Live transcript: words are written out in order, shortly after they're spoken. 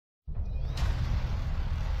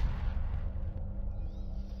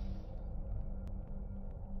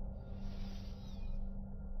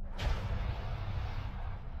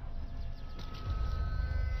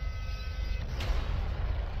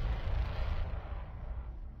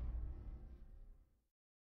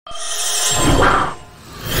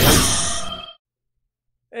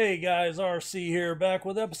Hey guys, RC here, back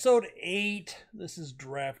with episode 8. This is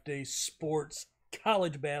Draft Day Sports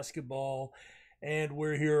College Basketball, and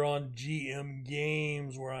we're here on GM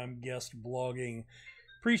Games where I'm guest blogging.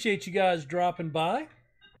 Appreciate you guys dropping by,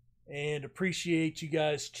 and appreciate you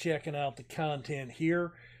guys checking out the content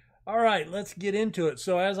here. All right, let's get into it.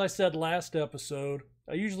 So as I said last episode,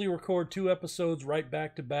 I usually record 2 episodes right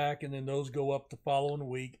back to back, and then those go up the following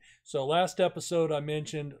week. So last episode I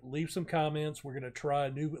mentioned, leave some comments. We're going to try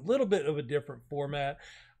a little bit of a different format.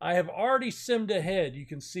 I have already simmed ahead. You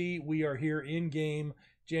can see we are here in game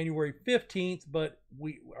January 15th, but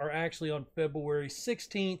we are actually on February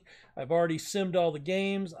 16th. I've already simmed all the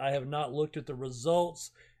games. I have not looked at the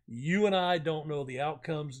results. You and I don't know the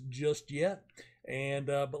outcomes just yet.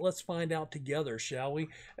 But let's find out together, shall we?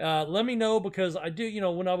 Let me know, because I do,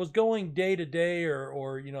 when I was going day to day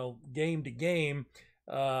or game to game,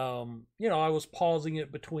 I was pausing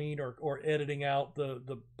it between or editing out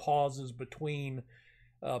the pauses between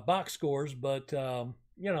box scores, but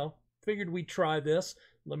figured we'd try this.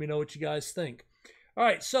 Let me know what you guys think. All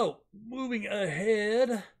right, so moving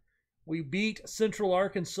ahead, we beat Central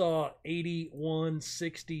Arkansas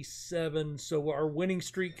 81-67, so our winning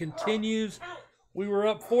streak continues. We were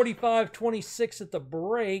up 45-26 at the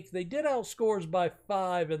break. They did outscore us by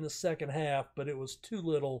 5 in the second half, but it was too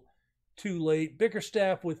little, too late.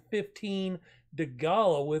 Bickerstaff with 15.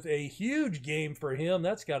 DeGala with a huge game for him.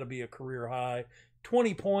 That's got to be a career high.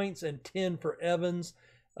 20 points and 10 for Evans.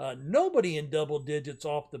 Nobody in double digits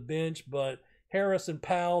off the bench, but Harris and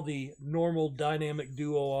Powell, the normal dynamic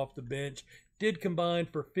duo off the bench, did combine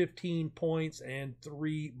for 15 points and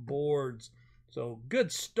 3 boards. So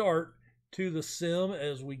good start to the sim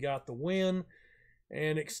as we got the win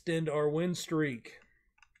and extend our win streak.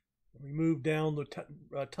 We move down the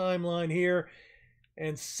timeline here,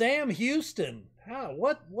 and Sam Houston.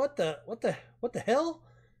 What the hell?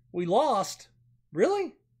 We lost?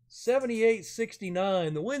 Really?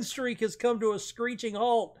 78-69. The win streak has come to a screeching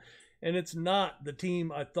halt, and it's not the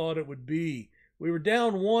team I thought it would be. We were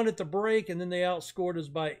down 1 at the break, and then they outscored us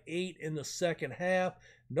by 8 in the second half.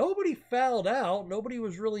 Nobody fouled out. Nobody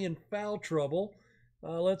was really in foul trouble.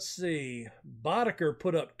 Let's see. Boddicker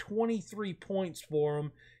put up 23 points for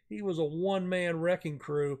him. He was a one-man wrecking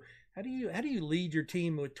crew. How do you lead your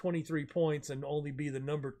team with 23 points and only be the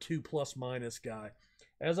number 2 plus-minus guy?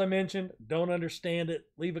 As I mentioned, don't understand it.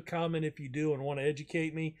 Leave a comment if you do and want to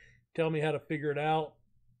educate me. Tell me how to figure it out.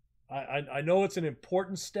 I know it's an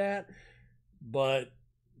important stat, but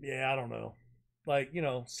yeah, I don't know.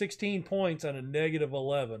 16 points on a negative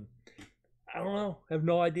 11. I don't know. I have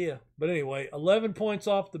no idea. But anyway, 11 points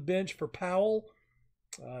off the bench for Powell.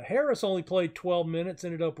 Harris only played 12 minutes,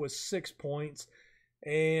 ended up with 6 points.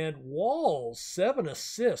 And Walls, 7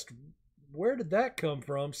 assists. Where did that come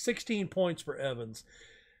from? 16 points for Evans.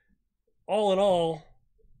 All in all,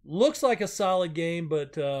 looks like a solid game,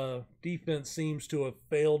 but defense seems to have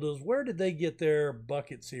failed us. Where did they get their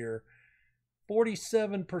buckets here?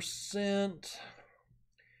 47%.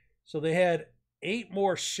 So they had 8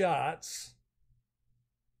 more shots.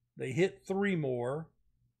 They hit 3 more.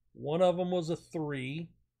 One of them was a 3.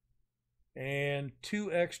 And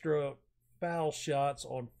 2 extra foul shots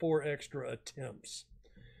on 4 extra attempts.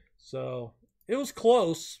 So it was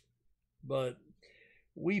close, but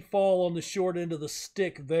we fall on the short end of the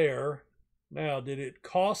stick there. Now, did it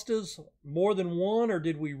cost us more than 1, or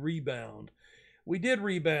did we rebound? We did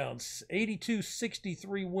rebound.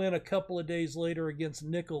 82-63 win a couple of days later against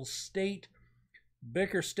Nicholls State.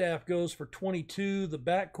 Bickerstaff goes for 22. The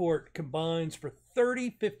backcourt combines for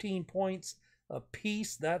 30, 15 points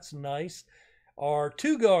apiece. That's nice. Our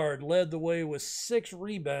 2-guard led the way with 6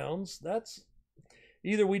 rebounds. That's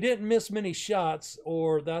either we didn't miss many shots,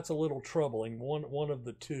 or that's a little troubling. One of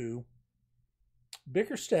the two.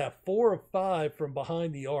 Bickerstaff 4 of 5 from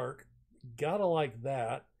behind the arc. Gotta like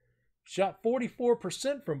that. Shot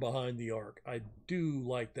 44% from behind the arc. I do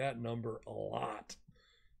like that number a lot.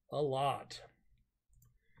 A lot.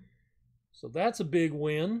 So that's a big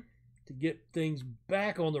win to get things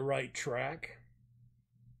back on the right track.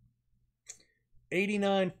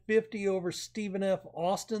 89-50 over Stephen F.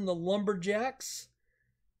 Austin, the Lumberjacks.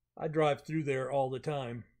 I drive through there all the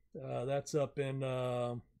time. That's up in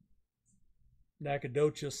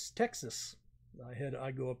Nacogdoches, Texas.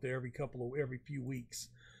 I go up there every few weeks.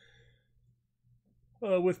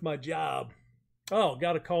 With my job. Oh,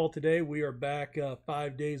 got a call today. We are back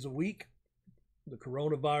 5 days a week. The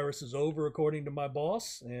coronavirus is over, according to my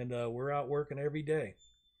boss, and we're out working every day.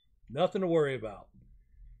 Nothing to worry about.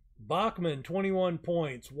 Bachman, 21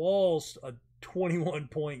 points. Walls, a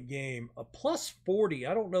 21-point game. A plus 40.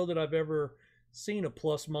 I don't know that I've ever seen a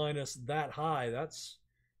plus minus that high. That's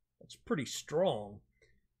That's pretty strong.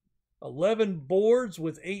 11 boards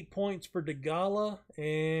with 8 points for DeGala.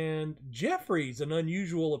 And Jeffries, an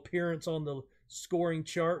unusual appearance on the scoring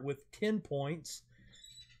chart with 10 points.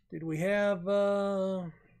 Did we have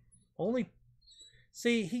only...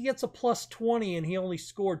 See, he gets a plus 20 and he only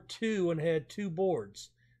scored 2 and had 2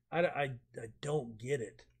 boards. I don't get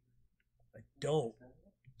it. I don't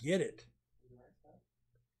get it.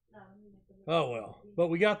 Oh, well. But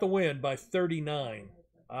we got the win by 39.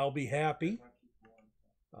 I'll be happy.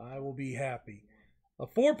 I will be happy. A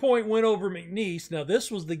 4-point win over McNeese. Now, this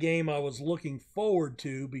was the game I was looking forward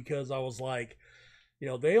to because I was like, you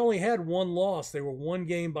know, they only had 1 loss. They were 1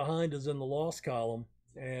 game behind us in the loss column.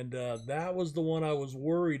 And that was the one I was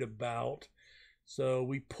worried about. So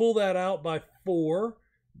we pull that out by 4.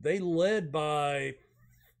 They led by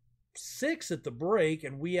 6 at the break,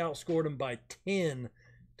 and we outscored them by 10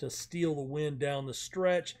 to steal the win down the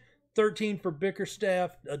stretch. 13 for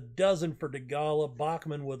Bickerstaff, a dozen for DeGala,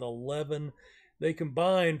 Bachman with 11. They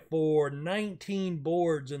combined for 19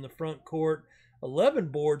 boards in the front court, 11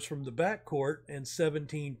 boards from the back court, and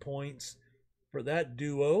 17 points for that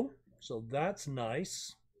duo. So that's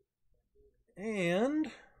nice. And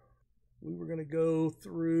we were going to go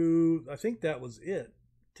through, I think that was it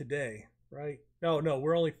today, right? No,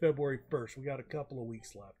 we're only February 1st. We got a couple of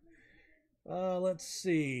weeks left. Let's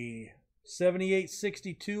see.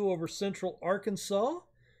 78-62 over Central Arkansas.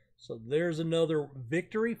 So there's another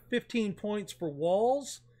victory. 15 points for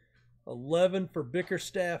Walls. 11 for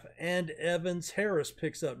Bickerstaff and Evans. Harris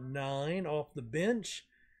picks up 9 off the bench.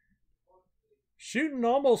 Shooting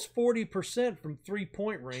almost 40% from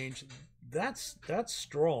three-point range. That's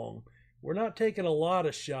strong. We're not taking a lot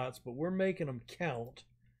of shots, but we're making them count.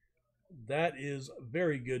 That is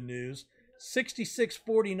very good news.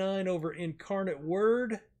 66-49 over Incarnate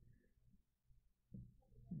Word.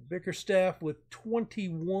 Bickerstaff with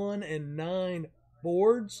 21 and 9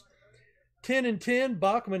 boards. 10 and 10.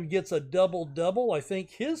 Bachman gets a double-double. I think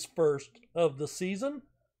his first of the season.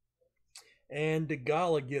 And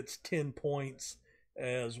DeGala gets 10 points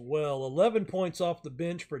as well. 11 points off the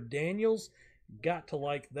bench for Daniels. Got to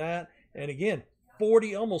like that. And again,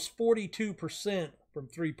 almost 42% from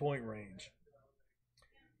three-point range.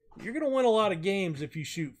 You're going to win a lot of games if you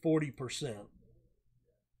shoot 40%.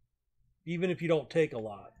 Even if you don't take a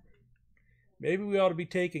lot. Maybe we ought to be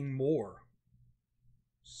taking more.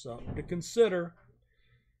 Something to consider.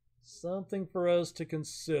 Something for us to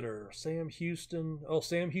consider. Sam Houston. Oh,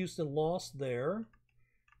 Sam Houston lost there.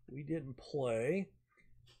 We didn't play.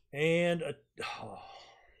 And I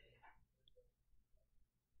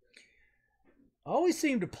always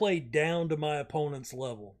seem to play down to my opponent's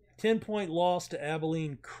level. 10-point loss to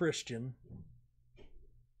Abilene Christian.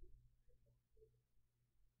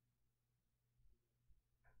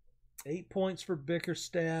 Eight points for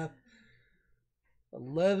Bickerstaff.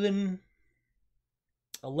 11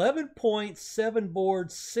 points, 7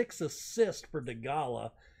 boards, 6 assists for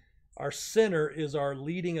DeGala. Our center is our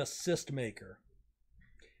leading assist maker.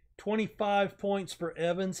 25 points for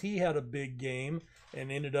Evans. He had a big game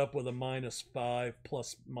and ended up with a -5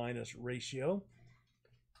 plus-minus ratio.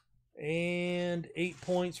 And 8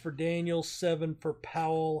 points for Daniels, 7 for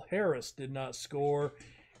Powell. Harris did not score.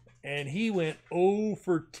 And he went 0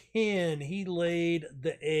 for 10. He laid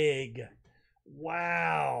the egg.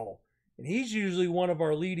 Wow. And he's usually one of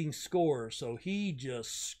our leading scorers. So he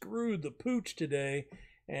just screwed the pooch today.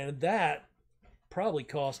 And that probably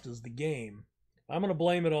cost us the game. I'm going to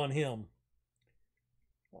blame it on him.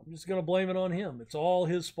 I'm just going to blame it on him. It's all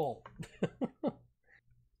his fault.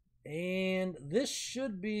 And this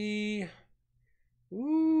should be...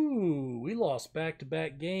 Ooh, we lost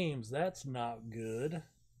back-to-back games. That's not good.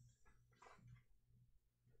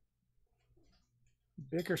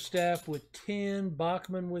 Bickerstaff with 10,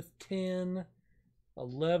 Bachman with 10,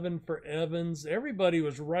 11 for Evans. Everybody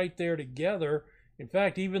was right there together. In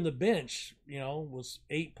fact, even the bench, was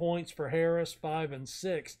 8 points for Harris, 5 and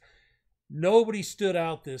 6. Nobody stood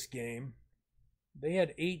out this game. They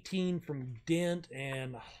had 18 from Dent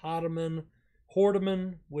and Hordeman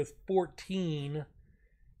with 14.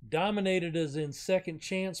 Dominated us in second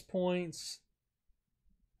chance points.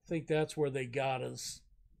 I think that's where they got us.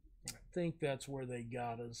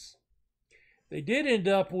 They did end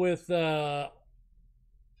up with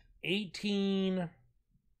 18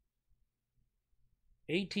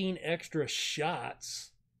 extra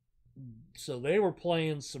shots. So they were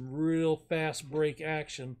playing some real fast break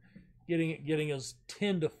action, getting us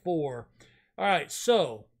 10-4. All right,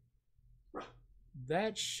 so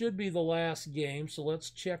that should be the last game. So let's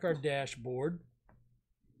check our dashboard.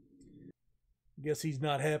 Guess he's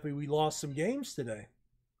not happy we lost some games today.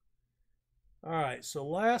 All right, so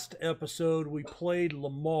last episode we played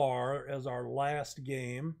Lamar as our last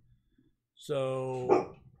game.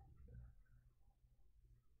 So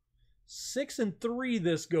 6-3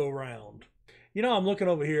 this go round. You know, I'm looking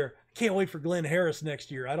over here. Can't wait for Glenn Harris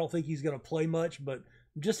next year. I don't think he's going to play much, but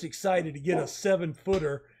I'm just excited to get a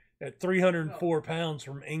 7-footer at 304 pounds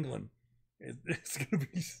from England. It's going to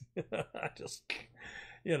be, I just,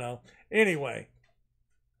 you know. Anyway,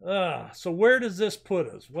 so where does this put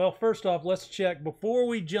us? Well, first off, let's check before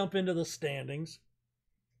we jump into the standings.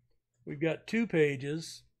 We've got 2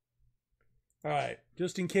 pages. All right,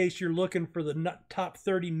 just in case you're looking for the top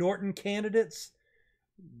 30 Norton candidates,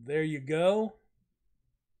 there you go.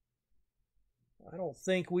 I don't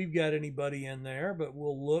think we've got anybody in there, but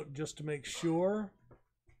we'll look just to make sure.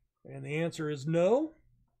 And the answer is no.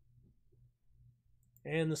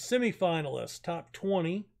 And the semifinalists, top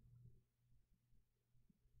 20,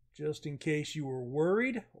 just in case you were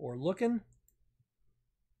worried or looking.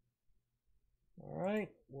 All right,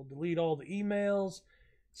 we'll delete all the emails.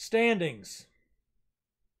 Standings.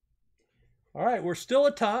 All right, we're still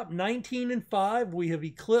atop, 19-5. We have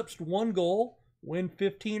eclipsed 1 goal, win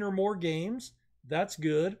 15 or more games. That's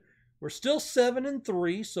good. We're still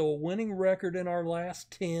 7-3, so a winning record in our last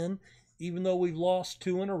 10, even though we've lost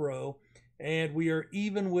 2 in a row. And we are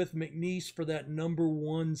even with McNeese for that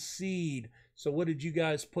 #1 seed. So what did you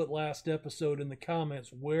guys put last episode in the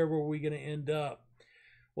comments? Where were we going to end up?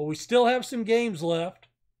 Well, we still have some games left.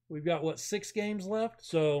 We've got, what, 6 games left?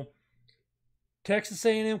 So Texas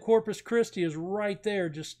A&M Corpus Christi is right there,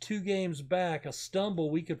 just 2 games back. A stumble,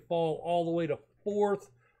 we could fall all the way to 4th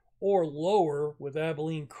or lower, with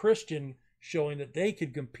Abilene Christian showing that they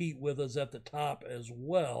could compete with us at the top as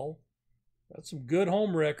well. That's some good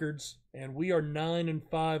home records, and we are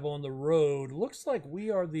 9-5 on the road. Looks like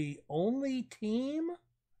we are the only team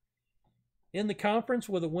in the conference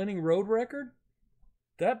with a winning road record.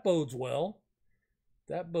 That bodes well.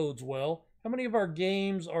 That bodes well. How many of our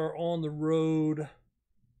games are on the road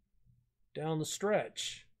down the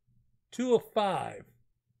stretch? 2 of 5.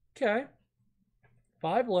 Okay.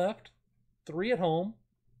 5 left. 3 at home.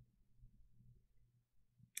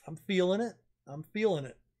 I'm feeling it. I'm feeling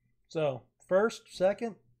it. So, first,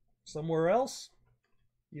 second, somewhere else,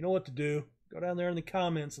 you know what to do. Go down there in the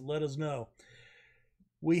comments and let us know.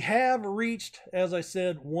 We have reached, as I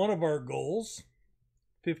said, one of our goals.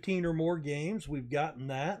 15 or more games. We've gotten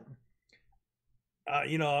that.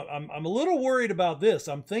 You know, I'm a little worried about this.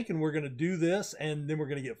 I'm thinking we're going to do this and then we're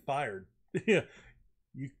going to get fired. Yeah,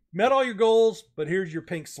 you met all your goals, but here's your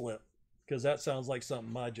pink slip, because that sounds like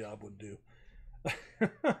something my job would do.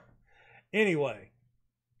 Anyway,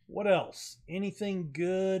 what else? Anything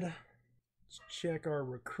good? Let's check our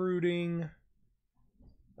recruiting.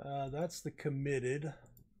 That's the committed.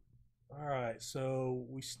 All right, so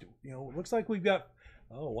it looks like we've got.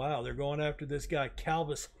 Oh, wow, they're going after this guy,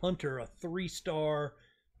 Calvis Hunter, a 3-star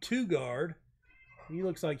 2-guard. He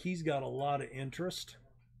looks like he's got a lot of interest.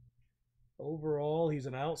 Overall, he's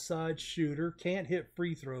an outside shooter. Can't hit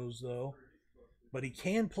free throws, though. But he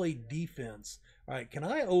can play defense. All right, can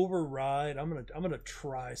I override? I'm gonna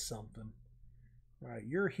try something. All right,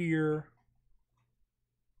 you're here.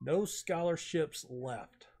 No scholarships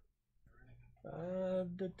left.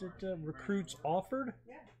 Recruits offered?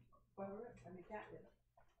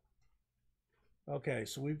 Okay,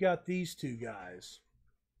 so we've got these 2 guys.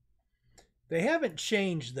 They haven't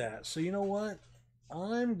changed that. So you know what?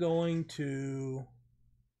 I'm going to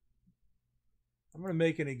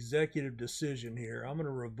make an executive decision here. I'm going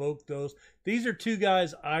to revoke those. These are 2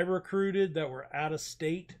 guys I recruited that were out of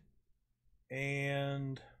state.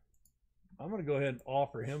 And I'm going to go ahead and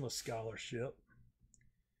offer him a scholarship.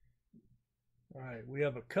 All right, we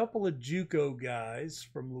have a couple of JUCO guys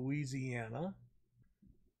from Louisiana.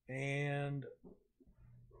 And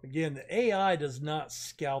again, the AI does not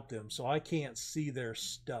scout them, so I can't see their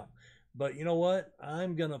stuff. But you know what?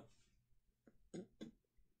 I'm gonna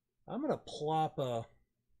plop a.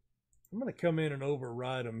 I'm gonna come in and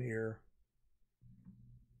override them here.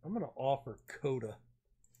 I'm gonna offer Coda,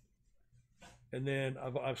 and then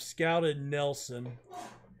I've scouted Nelson,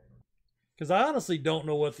 because I honestly don't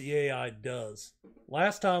know what the AI does.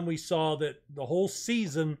 Last time we saw that the whole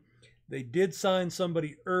season, they did sign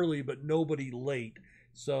somebody early, but nobody late.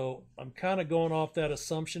 So I'm kind of going off that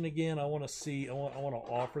assumption again. I want to see, I want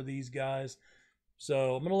to offer these guys.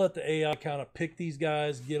 So I'm going to let the AI kind of pick these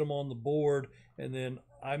guys, get them on the board, and then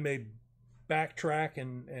I may backtrack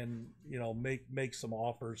and you know, make some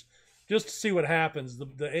offers just to see what happens.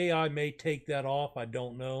 The AI may take that off. I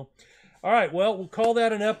don't know. All right, well, we'll call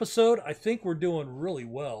that an episode. I think we're doing really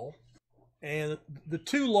well. And the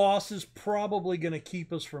 2 losses probably going to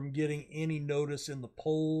keep us from getting any notice in the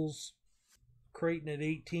polls. Creighton at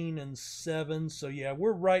 18-7. So yeah,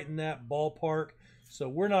 we're right in that ballpark. So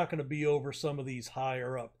we're not going to be over some of these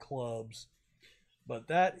higher up clubs. But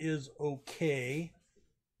that is okay.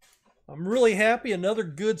 I'm really happy. Another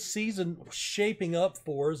good season shaping up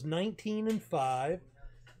for us. 19-5.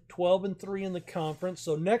 12-3 in the conference.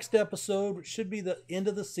 So next episode, which should be the end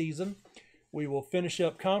of the season, we will finish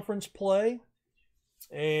up conference play,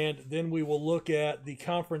 and then we will look at the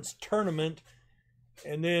conference tournament.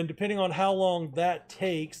 And then depending on how long that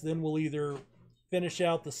takes, then we'll either finish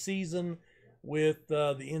out the season with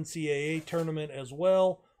the NCAA tournament as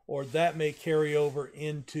well, or that may carry over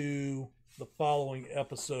into the following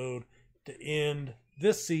episode to end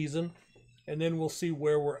this season, and then we'll see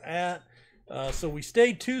where we're at. So we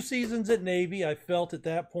stayed 2 seasons at Navy. I felt at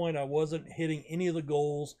that point I wasn't hitting any of the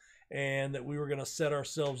goals and that we were going to set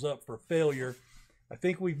ourselves up for failure. I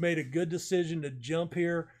think we've made a good decision to jump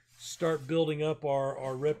here, start building up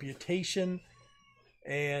our reputation,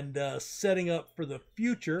 and setting up for the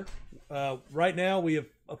future. Right now we have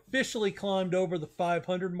officially climbed over the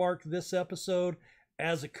 500 mark this episode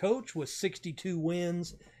as a coach with 62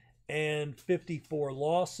 wins and 54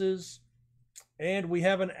 losses. And we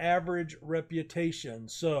have an average reputation.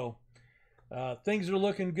 So things are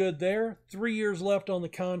looking good there. 3 years left on the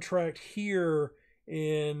contract here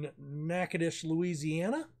in Natchitoches,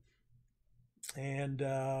 Louisiana. And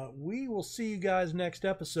we will see you guys next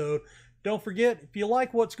episode. Don't forget, if you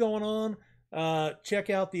like what's going on, check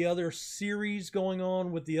out the other series going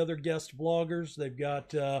on with the other guest vloggers. They've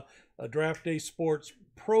got a Draft Day Sports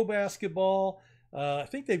Pro Basketball. I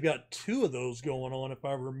think they've got 2 of those going on, if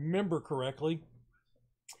I remember correctly,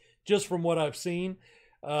 just from what I've seen.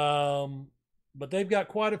 But they've got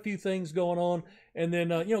quite a few things going on. And then,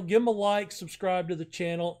 give them a like, subscribe to the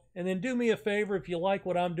channel, and then do me a favor, if you like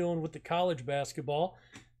what I'm doing with the college basketball,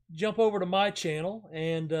 jump over to my channel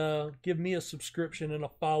and give me a subscription and a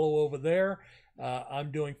follow over there.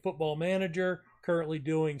 I'm doing Football Manager, currently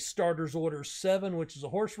doing Starters Order 7, which is a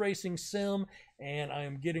horse racing sim, and I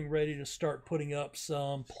am getting ready to start putting up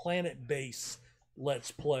some Planet Base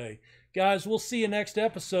Let's Play. Guys, we'll see you next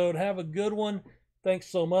episode. Have a good one. Thanks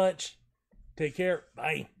so much. Take care.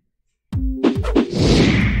 Bye.